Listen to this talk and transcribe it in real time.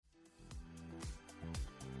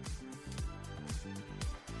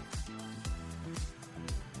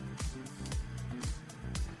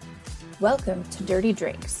Welcome to Dirty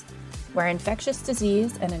Drinks, where infectious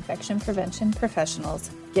disease and infection prevention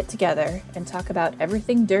professionals get together and talk about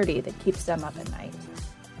everything dirty that keeps them up at night.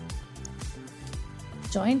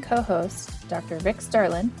 Join co-hosts Dr. Rick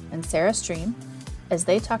Starlin and Sarah Stream as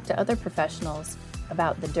they talk to other professionals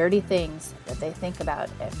about the dirty things that they think about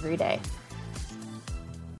every day.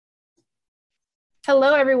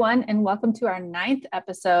 Hello, everyone, and welcome to our 9th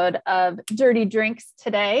episode of Dirty Drinks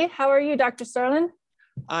today. How are you, Dr. Starlin?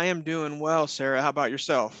 I am doing well, Sarah. How about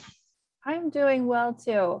yourself? I'm doing well,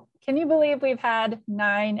 too. Can you believe we've had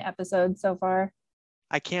 9 episodes so far?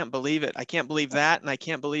 I can't believe it. I can't believe that, and I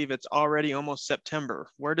can't believe it's already almost September.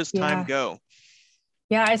 Where does time go?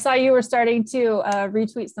 Yeah, I saw you were starting to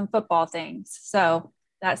retweet some football things, so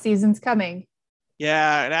that season's coming.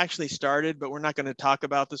 Yeah, it actually started, but we're not going to talk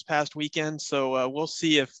about this past weekend. So we'll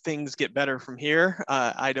see if things get better from here.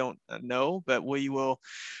 I don't know, but we will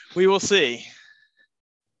see.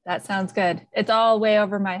 That sounds good. It's all way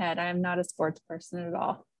over my head. I am not a sports person at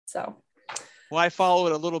all. So. Well, I follow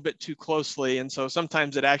it a little bit too closely. And so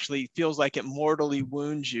sometimes it actually feels like it mortally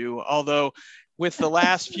wounds you. Although with the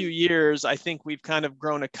last few years, I think we've kind of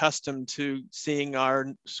grown accustomed to seeing our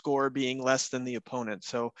score being less than the opponent.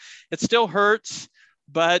 So it still hurts,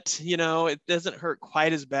 but it doesn't hurt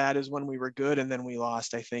quite as bad as when we were good and then we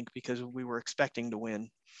lost, I think, because we were expecting to win.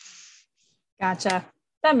 Gotcha.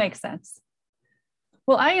 That makes sense.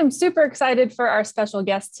 Well, I am super excited for our special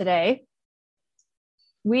guest today.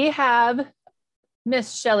 We have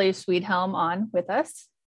Miss Shelley Sweethelm on with us,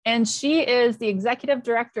 and she is the Executive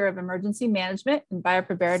Director of Emergency Management and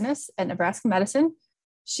Biopreparedness at Nebraska Medicine.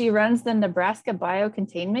 She runs the Nebraska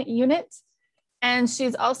Biocontainment Unit, and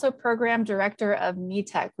she's also Program Director of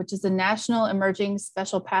NETEC, which is the National Emerging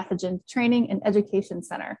Special Pathogen Training and Education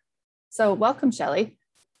Center. So welcome, Shelley.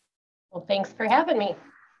 Well, thanks for having me.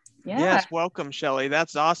 Yeah. Yes, welcome, Shelley.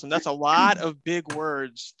 That's awesome. That's a lot of big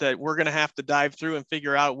words that we're going to have to dive through and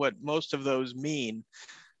figure out what most of those mean.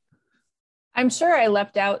 I'm sure I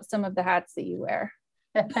left out some of the hats that you wear.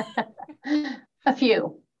 A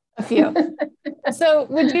few. So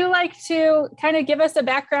would you like to kind of give us a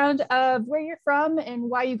background of where you're from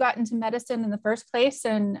and why you got into medicine in the first place,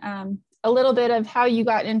 and a little bit of how you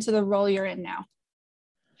got into the role you're in now?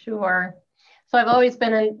 Sure. So I've always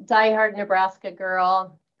been a diehard Nebraska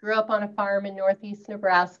girl. Grew up on a farm in Northeast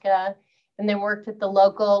Nebraska, and then worked at the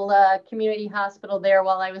local community hospital there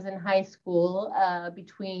while I was in high school,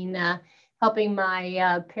 between helping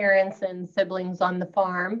my parents and siblings on the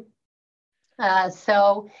farm.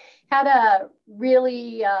 So had a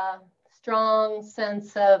really strong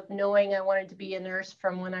sense of knowing I wanted to be a nurse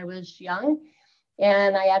from when I was young.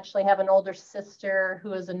 And I actually have an older sister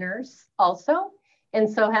who is a nurse also, and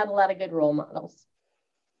so had a lot of good role models.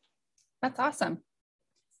 That's awesome.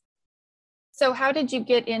 So how did you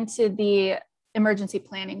get into the emergency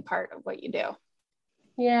planning part of what you do?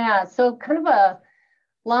 Yeah, so kind of a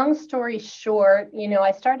long story short,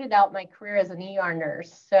 I started out my career as an ER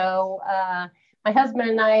nurse. So my husband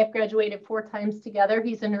and I have graduated 4 times together.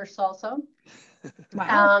 He's a nurse also.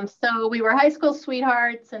 Wow. So we were high school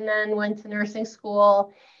sweethearts and then went to nursing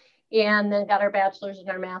school and then got our bachelor's and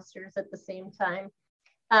our master's at the same time.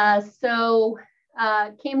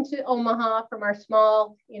 Came to Omaha from our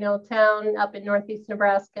small, town up in Northeast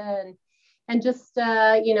Nebraska and just,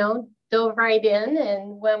 dove right in.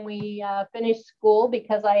 And when we finished school,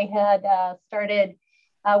 because I had started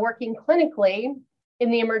working clinically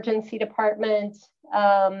in the emergency department,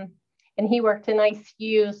 and he worked in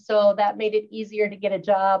ICU, so that made it easier to get a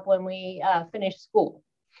job when we finished school.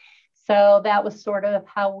 So that was sort of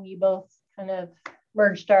how we both kind of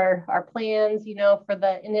merged our plans, for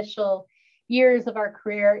the initial years of our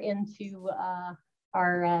career into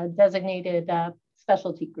our designated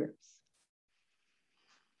specialty groups.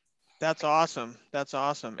 That's awesome. That's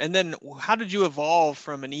awesome. And then how did you evolve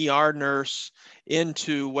from an ER nurse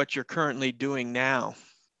into what you're currently doing now?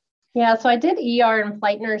 Yeah, so I did ER and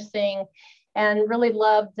flight nursing and really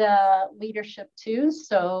loved leadership too.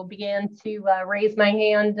 So began to raise my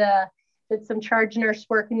hand, did some charge nurse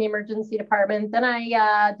work in the emergency department. Then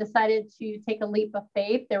I decided to take a leap of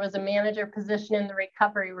faith. There was a manager position in the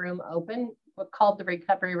recovery room open, called the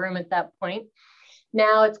recovery room at that point.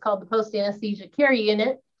 Now it's called the post anesthesia care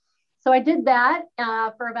unit. So I did that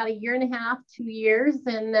for about 1.5 years, 2 years,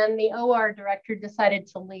 and then the OR director decided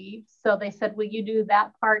to leave. So they said, will you do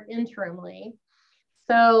that part interimly?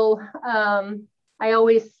 So I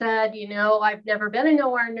always said, I've never been an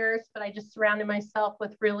OR nurse, but I just surrounded myself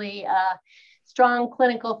with really strong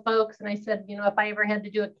clinical folks. And I said, if I ever had to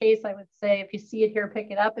do a case, I would say, if you see it here, pick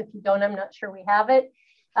it up. If you don't, I'm not sure we have it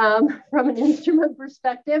from an instrument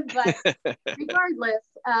perspective. But regardless,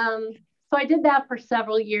 So I did that for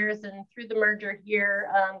several years, and through the merger here,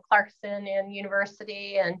 Clarkson and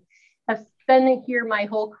University, and have been here my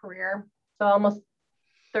whole career. So almost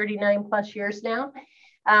 39 plus years now.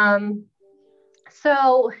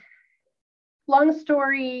 So long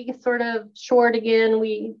story sort of short again,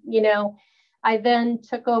 I then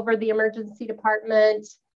took over the emergency department,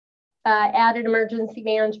 added emergency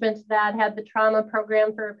management to that, had the trauma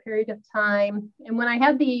program for a period of time. And when I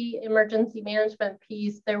had the emergency management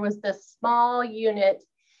piece, there was this small unit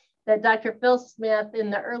that Dr. Phil Smith in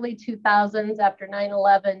the early 2000s after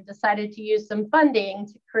 9/11 decided to use some funding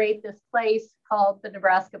to create this place called the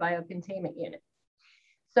Nebraska Biocontainment Unit.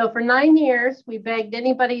 So for 9 years, we begged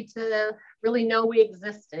anybody to really know we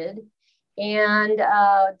existed, and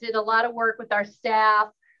did a lot of work with our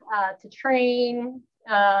staff to train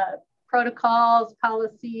protocols,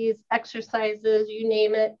 policies, exercises, you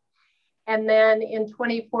name it. And then in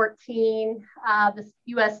 2014, the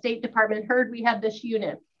US State Department heard we had this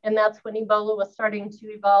unit, and that's when Ebola was starting to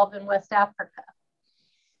evolve in West Africa.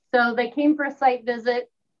 So they came for a site visit,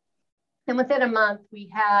 and within a month, we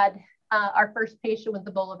had our first patient with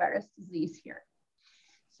Ebola virus disease here.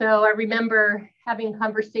 So I remember having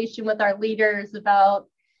conversation with our leaders about,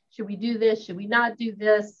 should we do this? Should we not do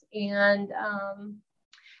this? And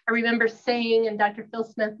I remember saying, and Dr. Phil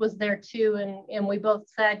Smith was there too, and we both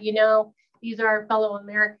said, these are our fellow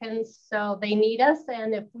Americans, so they need us.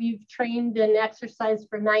 And if we've trained and exercised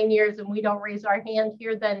for 9 years and we don't raise our hand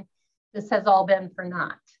here, then this has all been for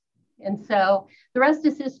naught. And so the rest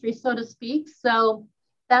is history, so to speak. So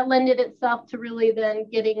that lended itself to really then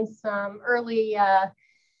getting some early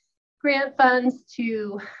grant funds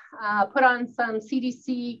to put on some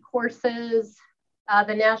CDC courses,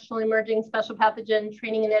 the National Emerging Special Pathogen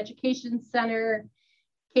Training and Education Center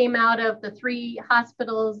came out of the 3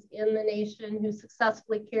 hospitals in the nation who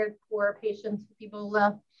successfully cared for patients with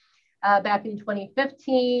Ebola back in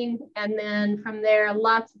 2015. And then from there,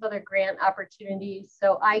 lots of other grant opportunities.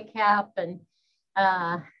 So ICAP and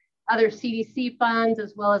other CDC funds,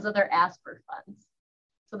 as well as other ASPR funds.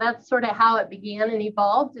 So that's sort of how it began and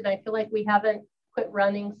evolved. And I feel like we haven't quit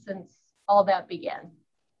running since all that began.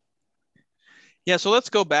 Yeah, so let's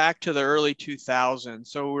go back to the early 2000s.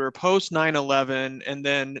 So we were post 9/11, and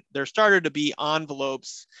then there started to be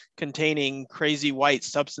envelopes containing crazy white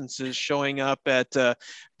substances showing up at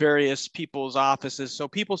various people's offices. So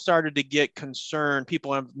people started to get concerned,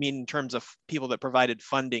 people, I mean, in terms of people that provided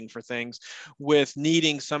funding for things, with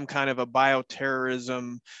needing some kind of a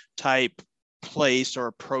bioterrorism type place or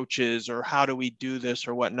approaches, or how do we do this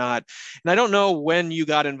or whatnot. And I don't know when you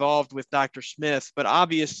got involved with Dr. Smith, but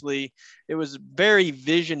obviously it was very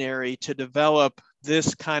visionary to develop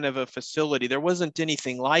this kind of a facility. There wasn't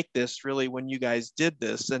anything like this really when you guys did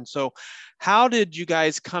this. And so how did you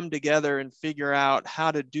guys come together and figure out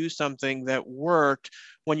how to do something that worked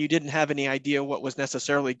when you didn't have any idea what was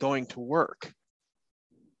necessarily going to work?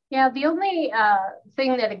 Yeah, the only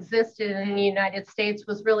thing that existed in the United States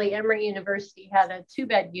was really Emory University had a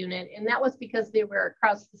 2-bed unit, and that was because they were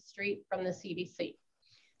across the street from the CDC.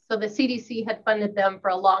 So the CDC had funded them for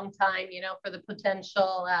a long time, for the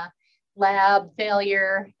potential lab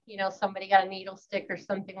failure, somebody got a needle stick or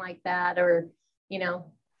something like that, or,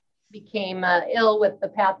 became ill with the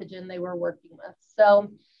pathogen they were working with.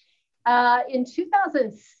 So in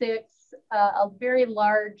 2006, a very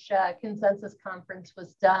large consensus conference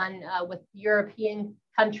was done with European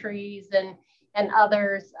countries and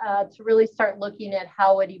others to really start looking at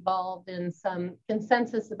how it evolved, and some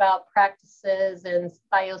consensus about practices and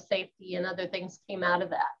biosafety and other things came out of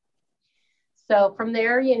that. So from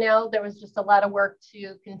there, there was just a lot of work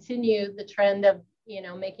to continue the trend of,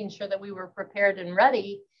 making sure that we were prepared and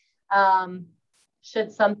ready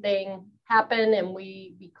should something happen and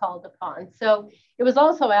we be called upon. So it was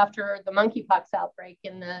also after the monkeypox outbreak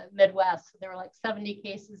in the Midwest. There were like 70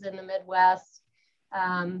 cases in the Midwest.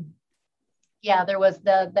 There was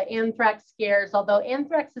the anthrax scares, although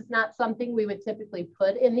anthrax is not something we would typically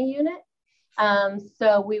put in the unit.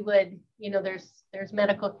 So we would, there's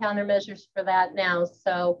medical countermeasures for that now.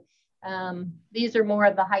 So these are more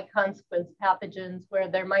of the high consequence pathogens where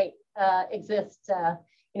there might exist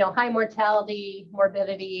high mortality,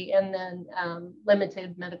 morbidity, and then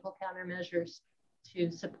limited medical countermeasures to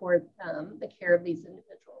support the care of these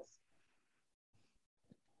individuals.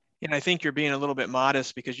 And I think you're being a little bit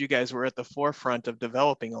modest because you guys were at the forefront of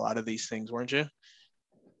developing a lot of these things, weren't you?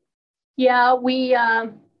 Yeah, we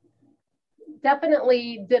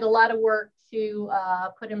definitely did a lot of work to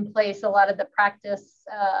put in place a lot of the practice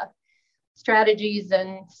strategies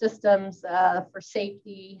and systems for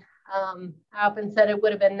safety. I often said it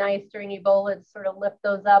would have been nice during Ebola to sort of lift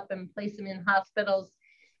those up and place them in hospitals,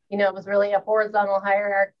 it was really a horizontal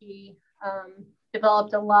hierarchy.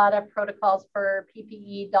 Developed a lot of protocols for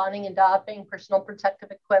PPE, donning and doffing, personal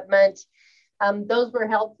protective equipment. Those were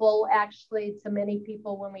helpful actually to many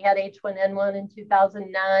people when we had H1N1 in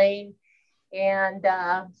 2009. And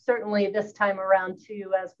certainly this time around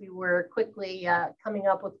too, as we were quickly coming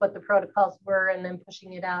up with what the protocols were and then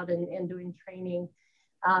pushing it out and doing training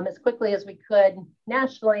as quickly as we could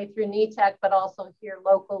nationally through NETEC, but also here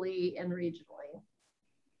locally and regionally.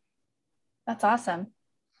 That's awesome.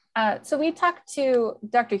 So we talked to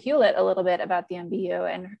Dr. Hewlett a little bit about the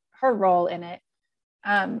MBU and her role in it.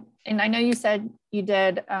 And I know you said you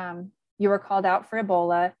did, you were called out for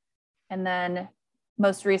Ebola, and then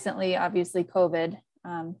most recently, obviously COVID.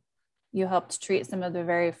 You helped treat some of the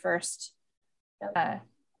very first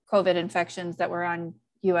COVID infections that were on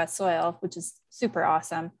US soil, which is super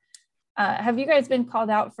awesome. Have you guys been called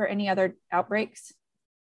out for any other outbreaks?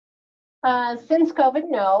 Since COVID,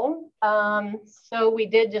 no. So we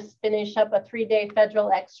did just finish up a 3-day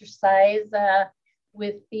federal exercise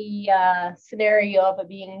with the scenario of it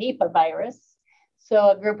being Nipah virus.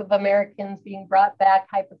 So a group of Americans being brought back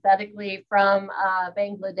hypothetically from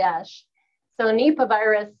Bangladesh. So Nipah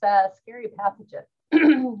virus, scary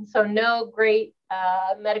pathogen. So no great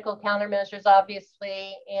medical countermeasures,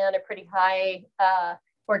 obviously, and a pretty high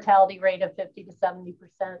mortality rate of 50 to 70%.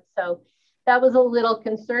 So that was a little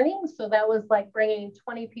concerning. So that was like bringing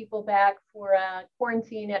 20 people back for a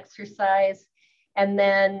quarantine exercise. And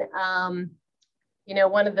then,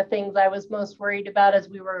 one of the things I was most worried about as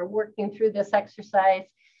we were working through this exercise,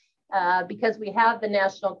 because we have the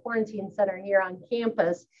National Quarantine Center here on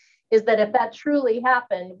campus, is that if that truly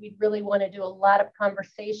happened, we'd really want to do a lot of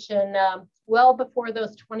conversation well before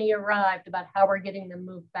those 20 arrived about how we're getting them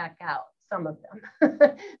moved back out, some of them,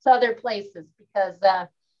 to other places, because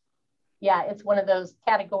it's one of those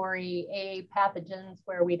category A pathogens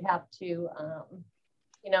where we'd have to,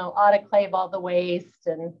 autoclave all the waste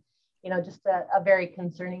and, just a very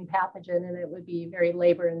concerning pathogen, and it would be very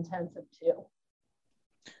labor intensive too.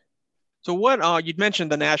 So what, you'd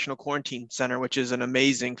mentioned the National Quarantine Center, which is an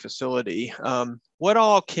amazing facility. What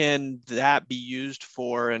all can that be used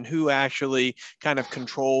for, and who actually kind of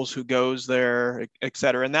controls who goes there, et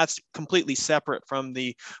cetera? And that's completely separate from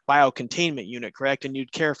the biocontainment unit, correct? And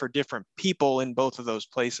you'd care for different people in both of those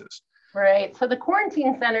places. Right. So the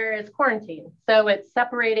quarantine center is quarantine. So it's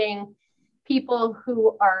separating people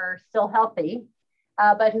who are still healthy,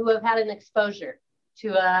 but who have had an exposure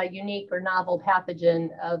to a unique or novel pathogen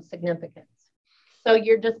of significance. So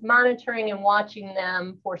you're just monitoring and watching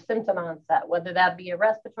them for symptom onset, whether that be a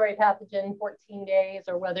respiratory pathogen, 14 days,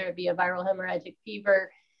 or whether it be a viral hemorrhagic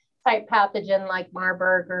fever type pathogen like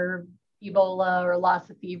Marburg or Ebola or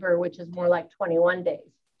Lassa fever, which is more like 21 days.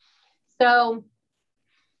 So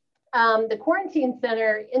the quarantine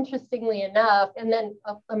center, interestingly enough, and then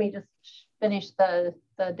let me just finish the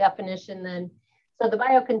definition then. So the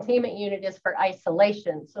biocontainment unit is for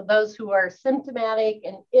isolation. So those who are symptomatic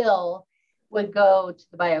and ill would go to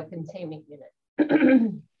the biocontainment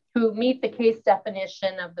unit, who meet the case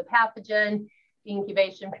definition of the pathogen, the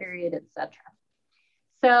incubation period, et cetera.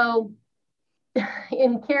 So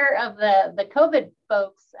in care of the COVID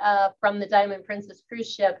folks from the Diamond Princess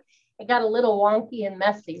cruise ship, it got a little wonky and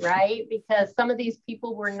messy, right? Because some of these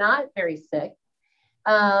people were not very sick.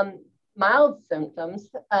 Mild symptoms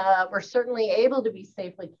were certainly able to be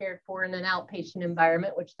safely cared for in an outpatient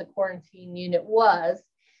environment, which the quarantine unit was.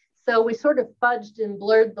 So we sort of fudged and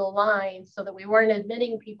blurred the lines so that we weren't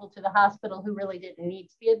admitting people to the hospital who really didn't need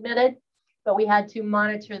to be admitted, but we had to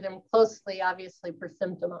monitor them closely, obviously, for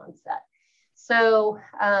symptom onset. So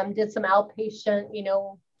did some outpatient,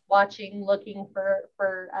 watching, looking for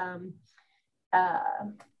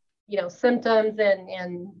symptoms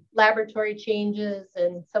and laboratory changes.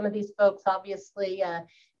 And some of these folks obviously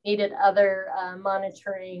needed other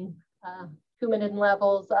monitoring, coumadin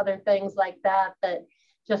levels, other things like that, that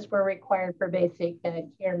just were required for basic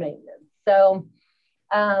care maintenance. So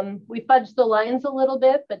we fudged the lines a little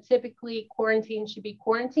bit, but typically quarantine should be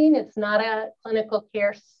quarantine. It's not a clinical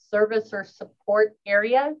care service or support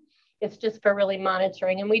area. It's just for really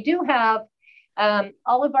monitoring. And we do have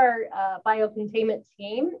all of our biocontainment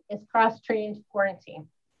team is cross-trained quarantine.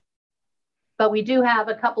 But we do have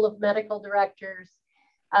a couple of medical directors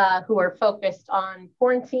who are focused on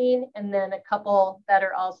quarantine, and then a couple that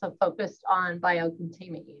are also focused on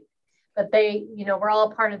biocontainment unit. But they, we're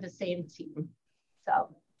all part of the same team.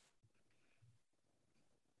 So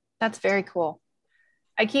that's very cool.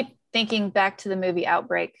 I keep thinking back to the movie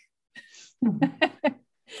Outbreak.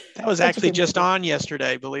 That was actually just on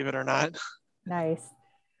yesterday, believe it or not. Nice.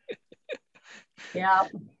 Yeah.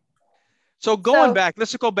 So going back,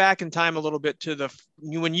 let's go back in time a little bit to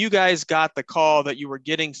when you guys got the call that you were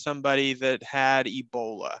getting somebody that had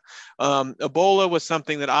Ebola. Ebola was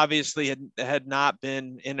something that obviously had not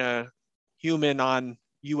been in a human on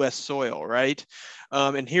U.S. soil, right?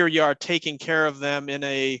 And here you are taking care of them in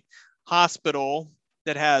a hospital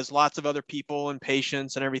that has lots of other people and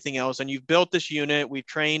patients and everything else. And you've built this unit, we've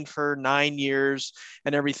trained for 9 years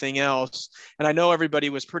and everything else. And I know everybody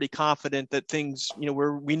was pretty confident that things,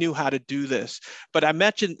 we knew how to do this. But I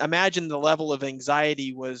imagine the level of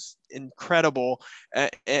anxiety was incredible.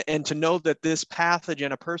 And to know that this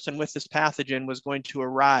pathogen, a person with this pathogen was going to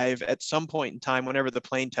arrive at some point in time, whenever the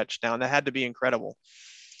plane touched down, that had to be incredible.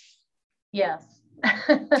 Yes.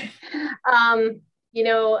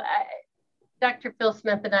 Dr. Phil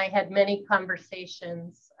Smith and I had many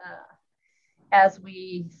conversations as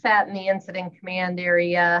we sat in the incident command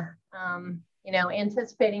area,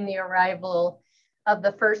 anticipating the arrival of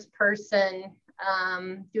the first person,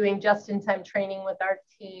 doing just-in-time training with our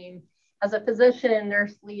team. As a physician and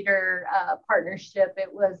nurse leader partnership,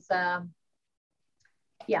 it was, a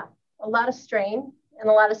lot of strain and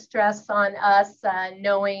a lot of stress on us,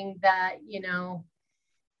 knowing that,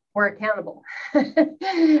 we're accountable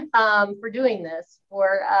for doing this.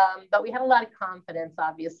 But we had a lot of confidence,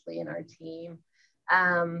 obviously, in our team.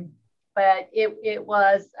 But it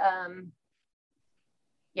was,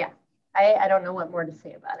 I don't know what more to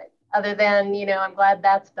say about it, other than, I'm glad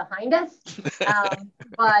that's behind us.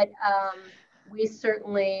 But we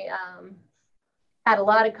certainly had a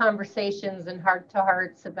lot of conversations and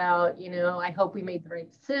heart-to-hearts about, I hope we made the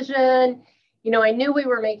right decision. I knew we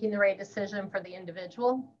were making the right decision for the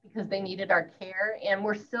individual because they needed our care, and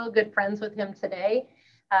we're still good friends with him today.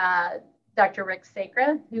 Dr. Rick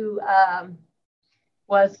Sacra, who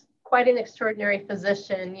was quite an extraordinary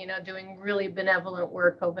physician, doing really benevolent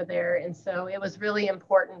work over there. And so it was really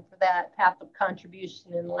important for that path of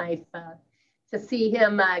contribution in life to see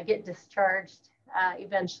him get discharged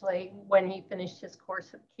eventually when he finished his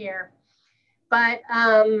course of care. But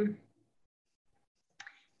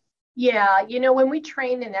when we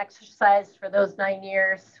trained and exercised for those 9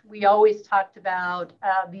 years, we always talked about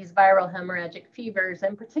these viral hemorrhagic fevers,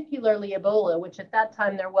 and particularly Ebola, which at that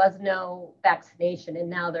time there was no vaccination, and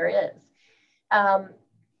now there is.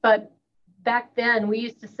 But back then we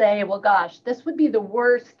used to say, well, gosh, this would be the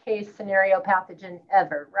worst case scenario pathogen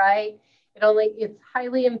ever, right? It's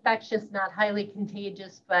highly infectious, not highly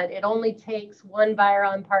contagious, but it only takes one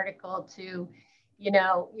virion particle to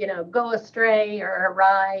go astray or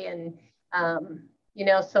awry. And,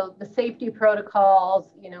 so the safety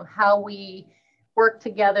protocols, how we work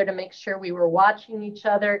together to make sure we were watching each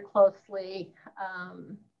other closely,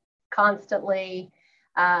 constantly,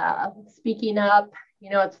 speaking up,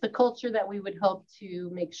 it's the culture that we would hope to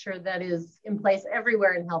make sure that is in place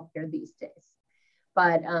everywhere in healthcare these days.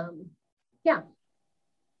 But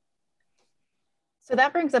So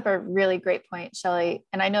that brings up a really great point, Shelley.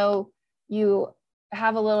 And I know you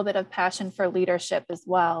have a little bit of passion for leadership as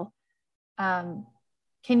well.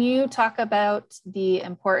 Can you talk about the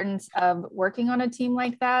importance of working on a team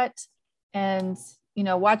like that? And,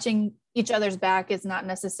 watching each other's back is not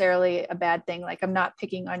necessarily a bad thing. Like, I'm not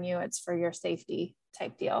picking on you, it's for your safety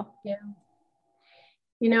type deal. Yeah.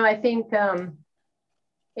 I think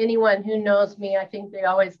anyone who knows me, I think they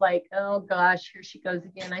always like, oh gosh, here she goes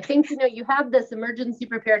again. I think, you have this emergency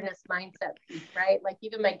preparedness mindset piece, right? Like,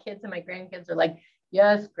 even my kids and my grandkids are like,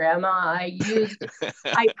 yes, Grandma,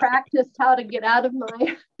 I practiced how to get out of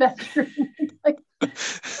my bedroom. Like,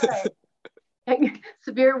 right.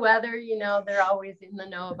 Severe weather, they're always in the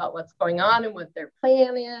know about what's going on and what their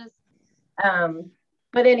plan is.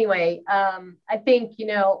 But anyway, I think,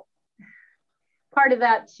 part of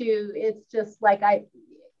that too, it's just like,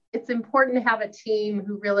 it's important to have a team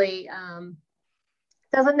who really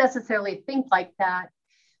doesn't necessarily think like that,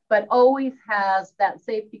 but always has that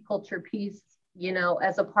safety culture piece,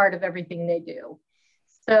 as a part of everything they do.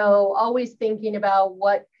 So always thinking about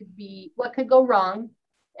what could go wrong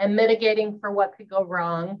and mitigating for what could go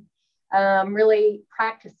wrong, really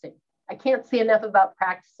practicing. I can't say enough about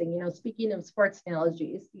practicing, speaking of sports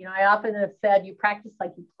analogies, I often have said, you practice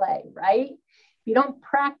like you play, right? If you don't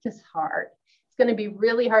practice hard, it's going to be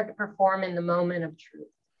really hard to perform in the moment of truth.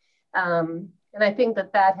 And I think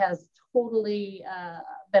that has totally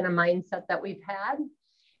been a mindset that we've had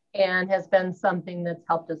and has been something that's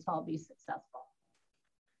helped us all be successful.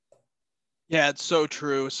 Yeah, it's so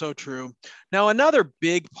true. So true. Now, another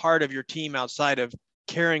big part of your team outside of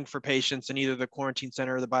caring for patients in either the quarantine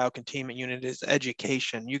center or the biocontainment unit is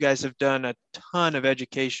education. You guys have done a ton of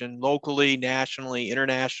education locally, nationally,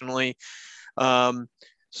 internationally.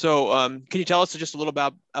 So can you tell us just a little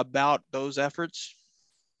about those efforts?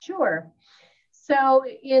 Sure. So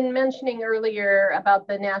in mentioning earlier about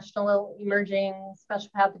the National Emerging Special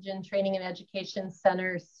Pathogen Training and Education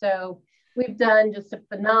Centers, so we've done just a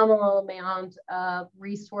phenomenal amount of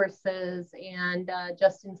resources and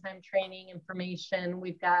just-in-time training information.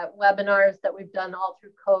 We've got webinars that we've done all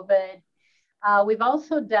through COVID. We've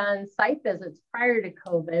also done site visits prior to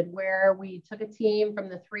COVID, where we took a team from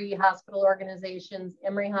the 3 hospital organizations,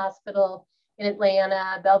 Emory Hospital in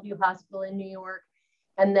Atlanta, Bellevue Hospital in New York,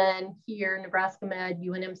 and then here, Nebraska Med,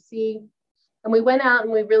 UNMC. And we went out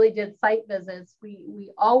and we really did site visits.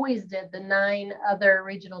 We always did the 9 other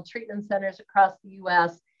regional treatment centers across the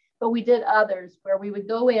US, but we did others where we would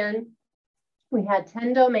go in, we had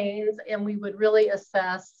 10 domains, and we would really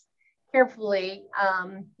assess carefully,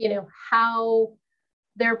 how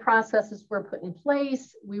their processes were put in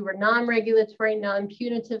place. We were non-regulatory,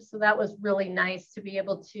 non-punitive, so that was really nice to be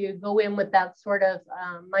able to go in with that sort of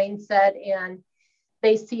mindset, and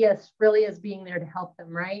they see us really as being there to help them,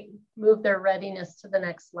 right? Move their readiness to the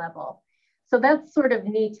next level. So that's sort of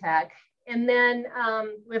NETEC. And then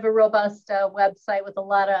we have a robust website with a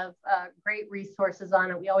lot of great resources on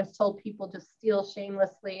it. We always told people to steal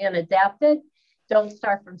shamelessly and adapt it. Don't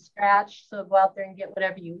start from scratch. So go out there and get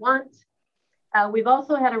whatever you want. We've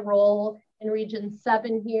also had a role in Region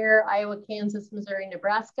 7 here, Iowa, Kansas, Missouri,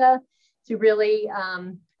 Nebraska, to really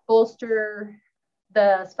bolster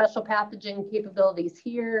the special pathogen capabilities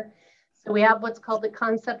here. So we have what's called the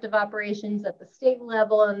concept of operations at the state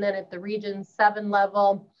level and then at the Region 7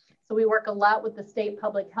 level. So we work a lot with the state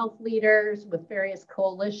public health leaders, with various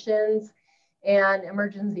coalitions and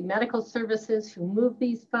emergency medical services who move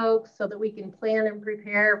these folks so that we can plan and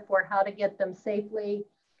prepare for how to get them safely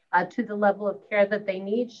to the level of care that they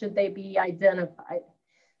need should they be identified.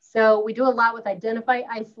 So we do a lot with identify,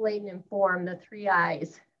 isolate, and inform, the 3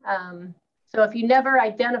 I's. So if you never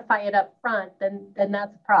identify it up front, then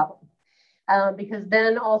that's a problem because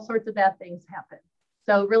then all sorts of bad things happen.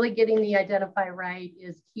 So really getting the identify right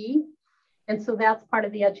is key. And so that's part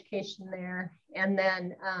of the education there. And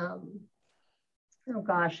then,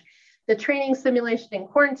 the Training, Simulation, and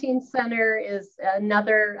Quarantine Center is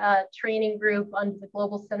another training group under the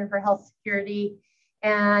Global Center for Health Security.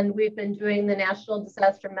 And we've been doing the National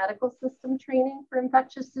Disaster Medical System training for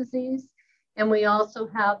infectious disease. And we also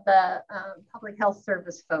have the public health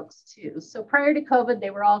service folks too. So prior to COVID, they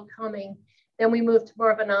were all coming. Then we moved to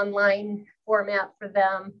more of an online format for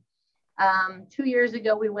them. 2 years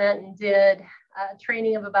ago, we went and did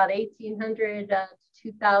training of about 1,800 to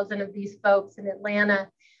 2,000 of these folks in Atlanta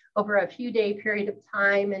over a few day period of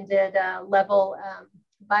time, and did level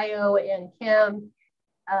bio and chem,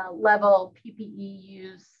 level PPE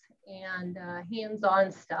use, and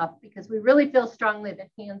hands-on stuff, because we really feel strongly that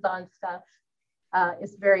hands-on stuff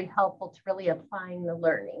is very helpful to really applying the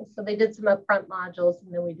learning. So they did some upfront modules,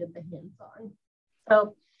 and then we did the hands-on.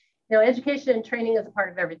 So, education and training is a part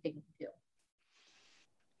of everything we do.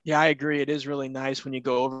 Yeah, I agree. It is really nice when you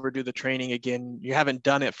go over, do the training again. You haven't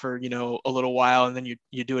done it for, a little while, and then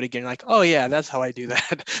you do it again. Like, oh yeah, that's how I do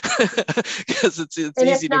that. Because it's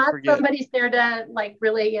easy to forget. Somebody's there to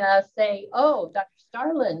really say, oh, Dr.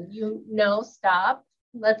 Starlin, stop.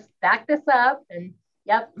 Let's back this up. And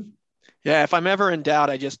yep. Yeah, if I'm ever in doubt,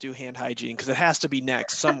 I just do hand hygiene because it has to be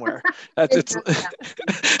next somewhere. You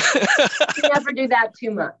never do that too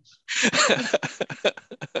much.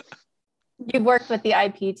 You've worked with the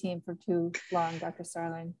IP team for too long, Dr.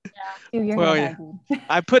 Starlin. Yeah. Well, yeah.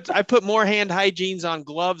 I put more hand hygienes on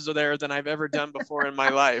gloves there than I've ever done before in my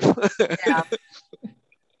life. Yeah.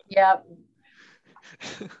 Yep.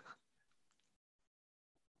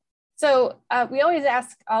 So we always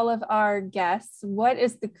ask all of our guests, what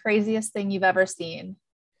is the craziest thing you've ever seen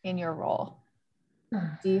in your role?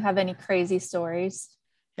 Do you have any crazy stories?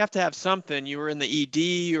 You have to have something. You were in the ED,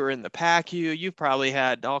 you were in the PACU, you've probably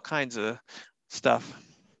had all kinds of stuff.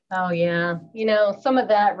 Oh yeah. Some of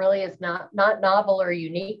that really is not novel or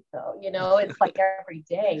unique though. It's like every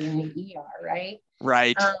day in the ER, right?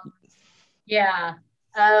 Right. Yeah.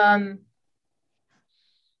 I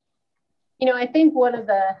think one of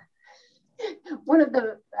the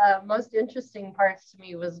most interesting parts to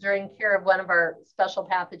me was during care of one of our special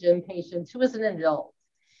pathogen patients who was an adult.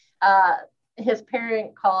 His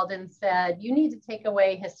parent called and said, you need to take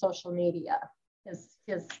away his social media, his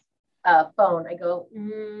phone. I go,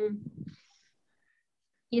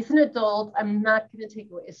 he's an adult. I'm not going to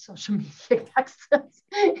take away his social media access.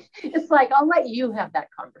 It's like, I'll let you have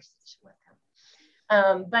that conversation with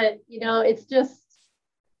him. But, it's just,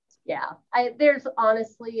 yeah, there's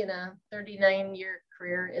honestly in a 39-year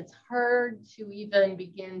career, it's hard to even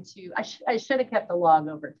begin to, I should have kept a log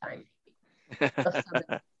over time.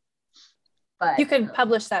 But you could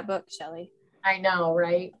publish that book, Shelley. I know,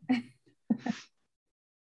 right?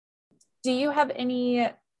 Do you have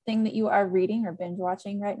anything that you are reading or binge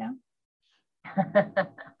watching right now?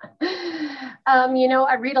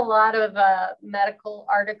 I read a lot of medical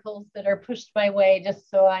articles that are pushed my way just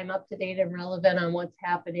so I'm up to date and relevant on what's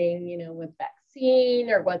happening, with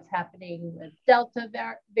vaccine or what's happening with Delta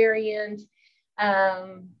variant.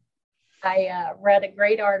 I read a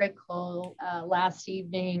great article last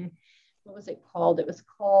evening. What was it called? It was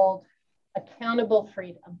called Accountable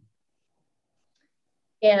Freedom.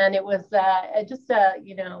 And it was just a,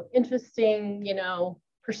 interesting,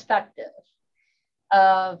 perspective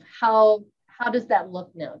of how does that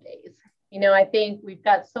look nowadays? I think we've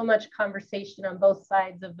got so much conversation on both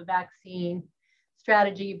sides of the vaccine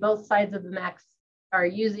strategy. Both sides of the max are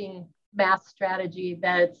using mass strategy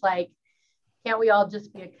that it's like, can't we all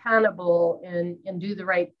just be accountable and do the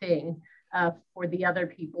right thing for the other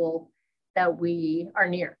people that we are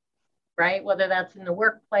near, right? Whether that's in the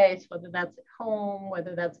workplace, whether that's at home,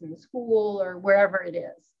 whether that's in the school or wherever it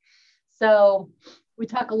is. So we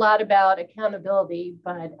talk a lot about accountability,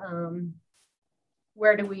 but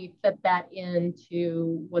where do we fit that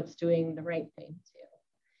into what's doing the right thing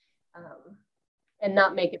too, and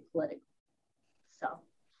not make it political? So.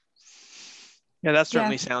 Yeah, that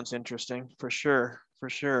certainly sounds interesting, for sure.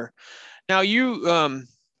 Now you,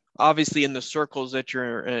 obviously in the circles that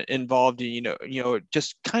you're involved in,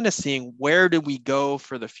 just kind of seeing where do we go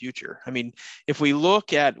for the future? I mean, if we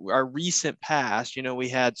look at our recent past, we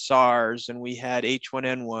had SARS and we had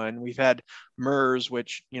H1N1, we've had MERS,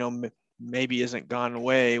 which, maybe isn't gone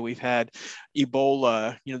away. We've had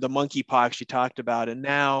Ebola, the monkeypox you talked about, and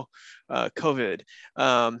now COVID.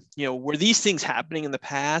 Were these things happening in the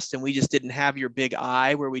past and we just didn't have your big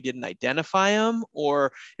eye where we didn't identify them?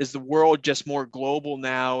 Or is the world just more global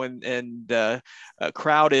now and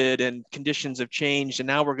crowded and conditions have changed and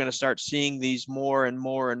now we're going to start seeing these more and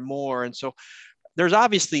more and more? And so there's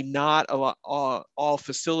obviously not all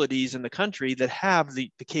facilities in the country that have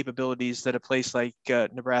the capabilities that a place like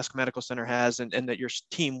Nebraska Medical Center has and that your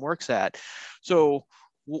team works at. So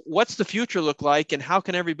what's the future look like and how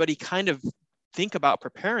can everybody kind of think about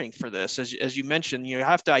preparing for this? As you mentioned, you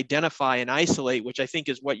have to identify and isolate, which I think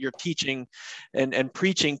is what you're teaching and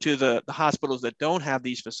preaching to the hospitals that don't have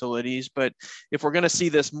these facilities. But if we're going to see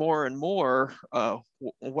this more and more,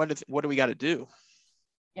 what do we got to do?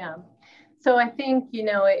 Yeah. So I think,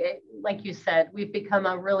 like you said, we've become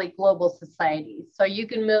a really global society. So you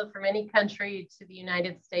can move from any country to the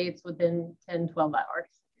United States within 10, 12 hours.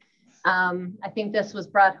 I think this was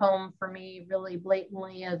brought home for me really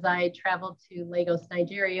blatantly as I traveled to Lagos,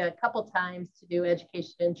 Nigeria a couple times to do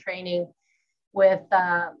education and training with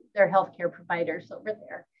their healthcare providers over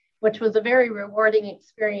there, which was a very rewarding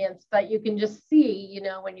experience. But you can just see,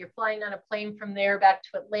 when you're flying on a plane from there back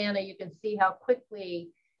to Atlanta, you can see how quickly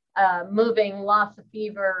moving Lassa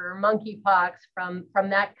fever or monkeypox from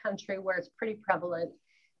that country where it's pretty prevalent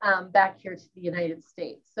back here to the United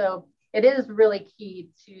States. So it is really key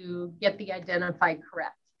to get the identify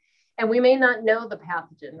correct. And we may not know the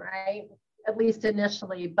pathogen, right? At least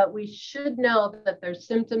initially, but we should know that there's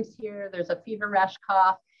symptoms here. There's a fever, rash,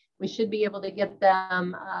 cough. We should be able to get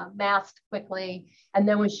them masked quickly. And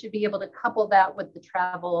then we should be able to couple that with the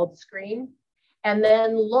travel screen. And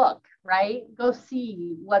then look, right? Go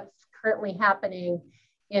see what's currently happening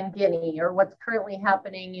in Guinea or what's currently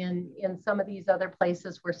happening in some of these other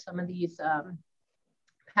places where some of these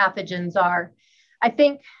pathogens are. I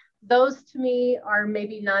think those to me are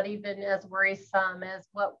maybe not even as worrisome as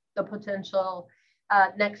what the potential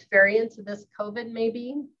next variants of this COVID may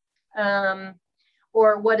be,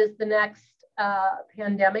 or what is the next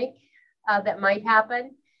pandemic that might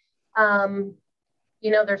happen.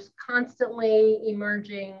 There's constantly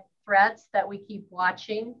emerging threats that we keep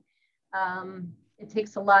watching. It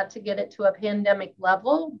takes a lot to get it to a pandemic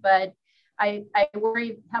level, but I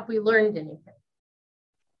worry, have we learned anything?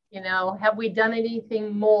 Have we done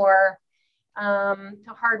anything more to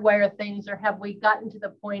hardwire things, or have we gotten to the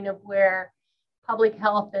point of where public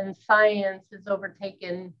health and science is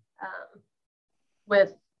overtaken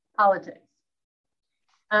with politics?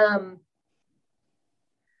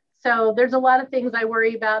 So there's a lot of things I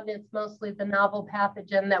worry about, and it's mostly the novel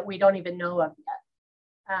pathogen that we don't even know of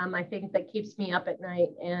yet. I think that keeps me up at night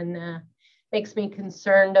and makes me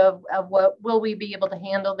concerned of what will we be able to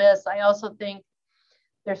handle this. I also think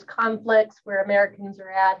there's conflicts where Americans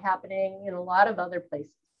are at happening in a lot of other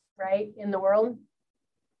places, right, in the world.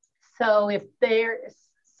 So if there's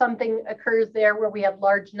something occurs there where we have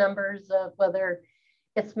large numbers of whether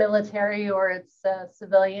it's military or it's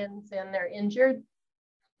civilians and they're injured,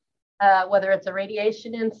 whether it's a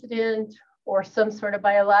radiation incident or some sort of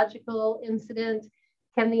biological incident,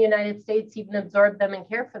 can the United States even absorb them and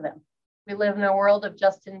care for them? We live in a world of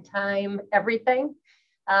just-in-time everything.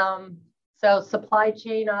 So supply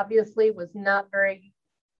chain obviously did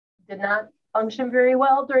not function very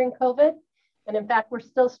well during COVID. And in fact, we're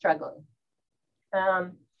still struggling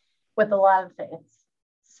with a lot of things.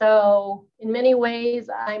 So in many ways,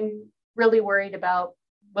 I'm really worried about,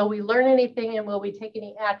 will we learn anything and will we take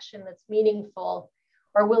any action that's meaningful,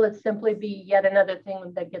 or will it simply be yet another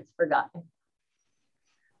thing that gets forgotten?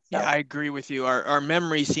 Yeah, I agree with you. Our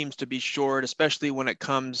memory seems to be short, especially when it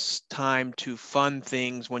comes time to fund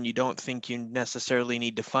things when you don't think you necessarily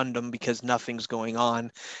need to fund them because nothing's going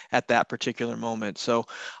on at that particular moment. So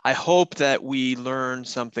I hope that we learn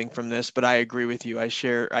something from this, but I agree with you. I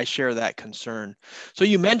share that concern. So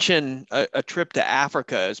you mentioned a trip to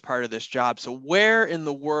Africa as part of this job. So where in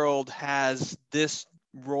the world has this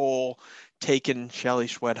role taken Shelley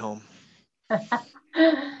Schwedhelm?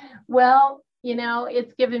 Well, you know,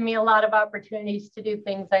 it's given me a lot of opportunities to do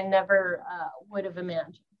things I never would have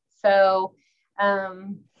imagined. So,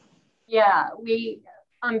 yeah, we,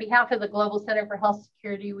 on behalf of the Global Center for Health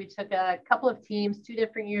Security, we took a couple of teams, 2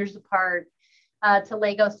 different years apart, to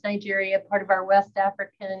Lagos, Nigeria, part of our West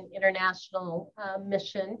African International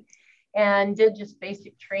mission, and did just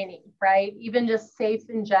basic training, right? Even just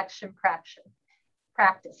safe injection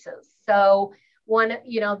practices. So, one,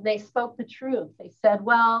 you know, they spoke the truth. They said,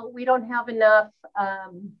 well, we don't have enough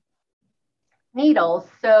needles,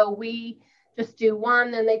 so we just do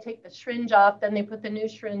one, then they take the syringe off, then they put the new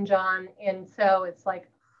syringe on. And so it's like,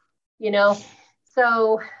 you know,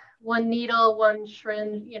 so one needle, one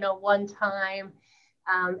syringe, you know, one time,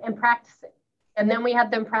 and practicing. And then we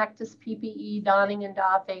had them practice PPE donning and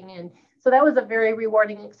doffing. And so that was a very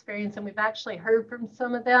rewarding experience. And we've actually heard from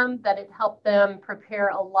some of them that it helped them prepare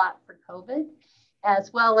a lot for COVID,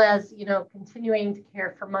 as well as, you know, continuing to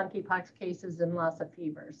care for monkeypox cases and Lassa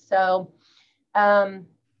fever. So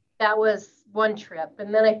that was one trip.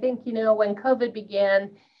 And then I think, you know, when COVID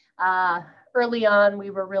began, early on,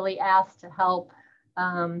 we were really asked to help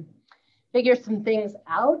figure some things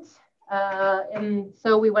out. And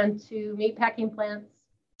so we went to meatpacking plants,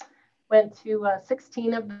 went to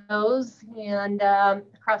 16 of those, and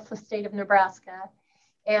across the state of Nebraska,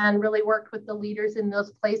 and really worked with the leaders in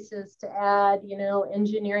those places to add, you know,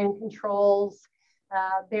 engineering controls,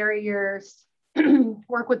 barriers,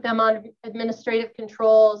 work with them on administrative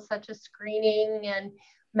controls such as screening and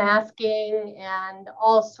masking and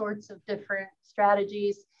all sorts of different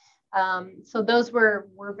strategies. So those were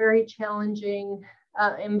very challenging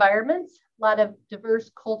environments, a lot of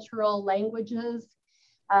diverse cultural languages.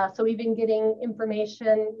 So even getting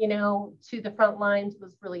information, you know, to the front lines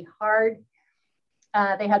was really hard.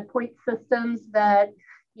 They had point systems that,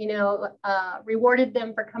 you know, rewarded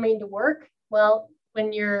them for coming to work. Well,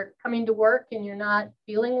 when you're coming to work and you're not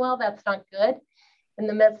feeling well, that's not good in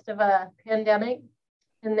the midst of a pandemic.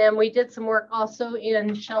 And then we did some work also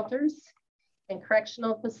in shelters and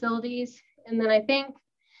correctional facilities. And then I think,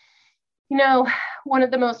 you know, one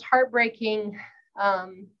of the most heartbreaking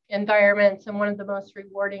environments and one of the most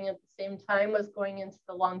rewarding at the same time was going into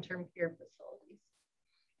the long-term care facilities.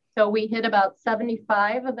 So we hit about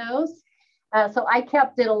 75 of those. So I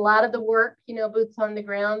did a lot of the work, you know, boots on the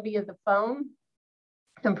ground via the phone,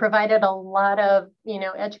 and provided a lot of, you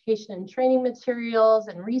know, education and training materials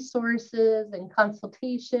and resources and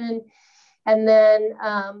consultation. And then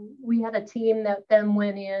we had a team that then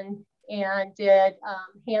went in and did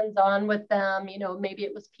hands-on with them. You know, maybe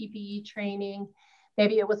it was PPE training,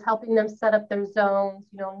 maybe it was helping them set up their zones.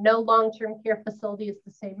 You know, no long-term care facility is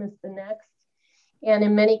the same as the next. And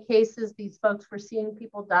in many cases, these folks were seeing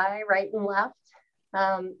people die right and left.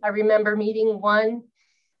 I remember meeting one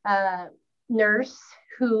nurse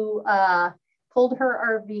who pulled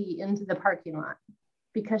her RV into the parking lot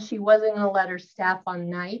because she wasn't going to let her staff on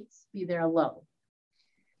nights be there alone.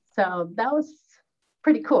 So that was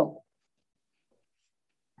pretty cool.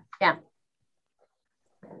 Yeah.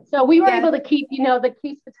 So we were able to keep, you know, the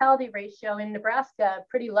case fatality ratio in Nebraska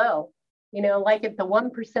pretty low, you know, like at the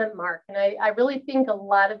 1% mark. And I really think a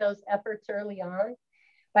lot of those efforts early on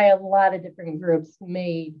by a lot of different groups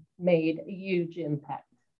made a huge impact.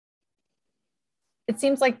 It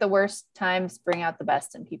seems like the worst times bring out the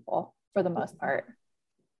best in people for the most part.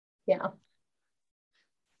 Yeah.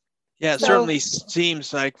 Yeah, it certainly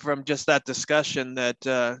seems like from just that discussion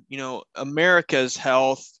that, you know, America's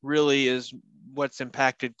health really is what's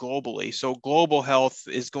impacted globally. So global health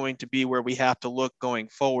is going to be where we have to look going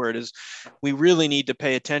forward, is we really need to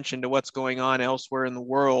pay attention to what's going on elsewhere in the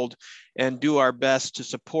world and do our best to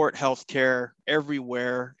support healthcare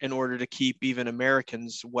everywhere in order to keep even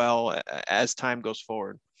Americans well as time goes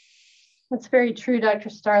forward. That's very true, Dr.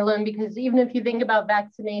 Starlin, because even if you think about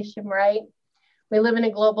vaccination, right? We live in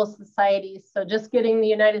a global society. So just getting the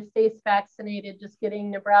United States vaccinated, just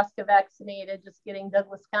getting Nebraska vaccinated, just getting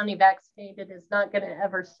Douglas County vaccinated is not going to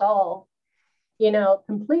ever solve,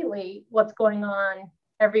 completely what's going on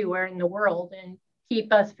everywhere in the world and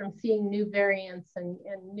keep us from seeing new variants and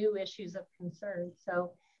new issues of concern.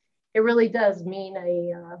 So it really does mean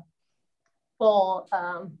a full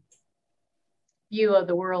view of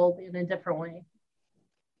the world in a different way.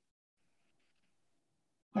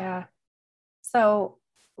 Yeah. So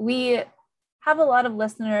we have a lot of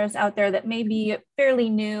listeners out there that may be fairly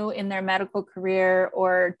new in their medical career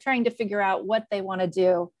or trying to figure out what they want to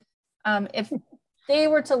do. If they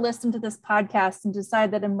were to listen to this podcast and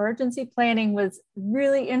decide that emergency planning was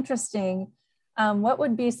really interesting, what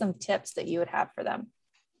would be some tips that you would have for them?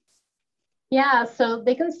 Yeah, so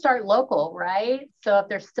they can start local, right? So if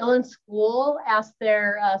they're still in school, ask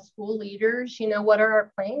their school leaders, what are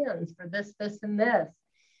our plans for this, and this?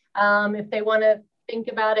 If they want to think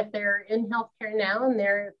about if they're in healthcare now and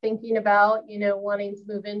they're thinking about, wanting to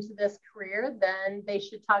move into this career, then they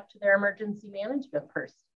should talk to their emergency management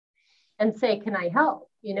person and say, can I help?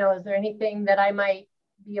 Is there anything that I might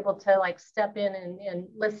be able to step in and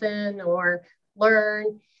listen or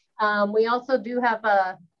learn? We also do have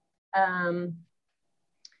a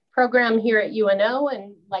program here at UNO,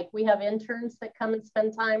 and we have interns that come and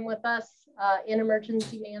spend time with us in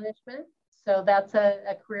emergency management. So that's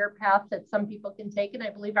a career path that some people can take. And I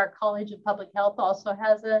believe our College of Public Health also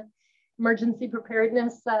has a emergency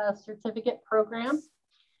preparedness certificate program.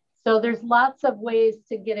 So there's lots of ways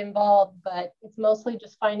to get involved, but it's mostly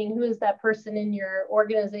just finding who is that person in your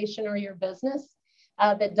organization or your business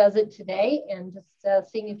that does it today, and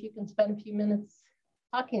just seeing if you can spend a few minutes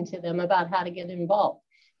talking to them about how to get involved.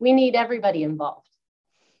 We need everybody involved.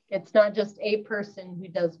 It's not just a person who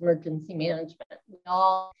does emergency management. We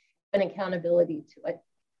all have an accountability to it.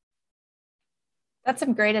 That's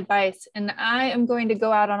some great advice. And I am going to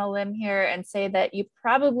go out on a limb here and say that you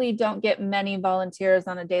probably don't get many volunteers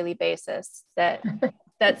on a daily basis that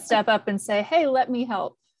step up and say, hey, let me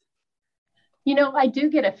help. I do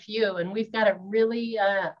get a few, and we've got a really,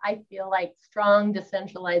 I feel like, strong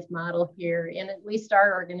decentralized model here in at least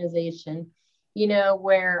our organization,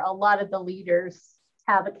 where a lot of the leaders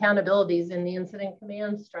have accountabilities in the incident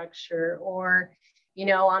command structure or,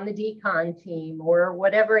 on the decon team or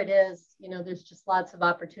whatever it is. There's just lots of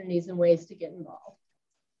opportunities and ways to get involved.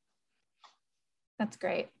 That's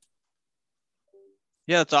great.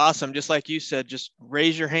 Yeah, it's awesome. Just like you said, just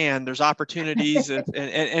raise your hand. There's opportunities and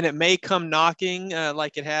it may come knocking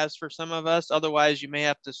like it has for some of us. Otherwise, you may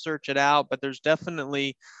have to search it out, but there's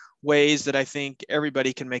definitely ways that I think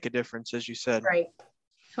everybody can make a difference, as you said. Right.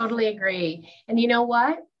 Totally agree. And you know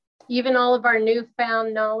what? Even all of our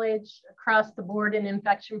newfound knowledge across the board in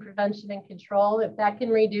infection prevention and control, if that can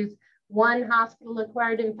reduce one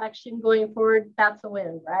hospital-acquired infection going forward, that's a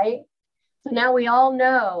win, right? So now we all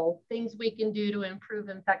know things we can do to improve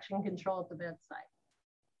infection control at the bedside.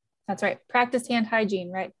 That's right. Practice hand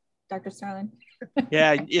hygiene, right, Dr. Starlin?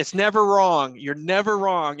 Yeah, it's never wrong. You're never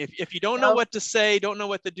wrong. If you don't know what to say, don't know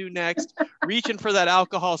what to do next, reaching for that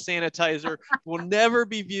alcohol sanitizer will never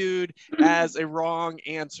be viewed as a wrong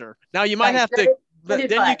answer. Now you might have to, but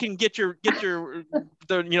then you can get your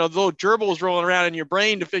the little gerbils rolling around in your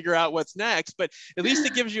brain to figure out what's next. But at least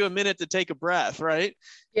it gives you a minute to take a breath, right?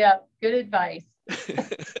 Yeah, good advice.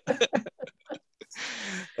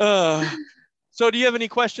 So do you have any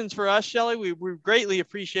questions for us, Shelley? We greatly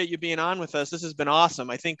appreciate you being on with us. This has been awesome.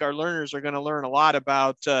 I think our learners are going to learn a lot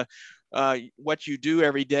about what you do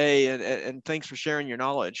every day, and thanks for sharing your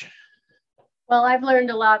knowledge. Well, I've learned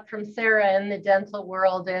a lot from Sarah in the dental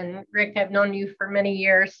world, and Rick, I've known you for many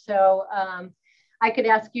years. So I could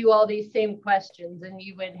ask you all these same questions and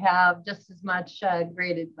you would have just as much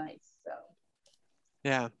great advice. So.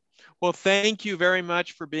 Yeah. Well, thank you very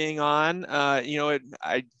much for being on.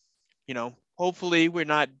 Hopefully we're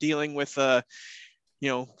not dealing with a,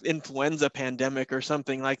 influenza pandemic or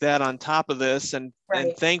something like that on top of this. And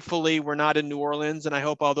thankfully we're not in New Orleans, and I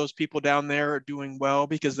hope all those people down there are doing well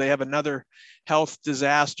because they have another health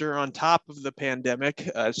disaster on top of the pandemic.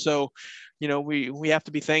 We have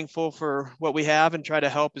to be thankful for what we have and try to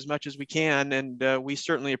help as much as we can. And we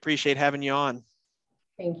certainly appreciate having you on.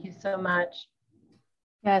 Thank you so much.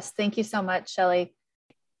 Yes, thank you so much, Shelley.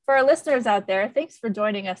 For our listeners out there, thanks for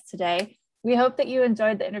joining us today. We hope that you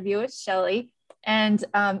enjoyed the interview with Shelly. And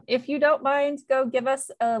if you don't mind, go give us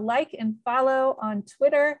a like and follow on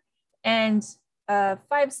Twitter, and a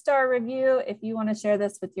 5-star review if you want to share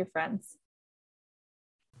this with your friends.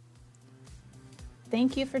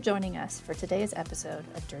 Thank you for joining us for today's episode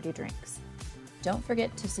of Dirty Drinks. Don't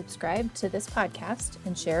forget to subscribe to this podcast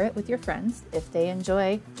and share it with your friends if they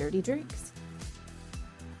enjoy dirty drinks.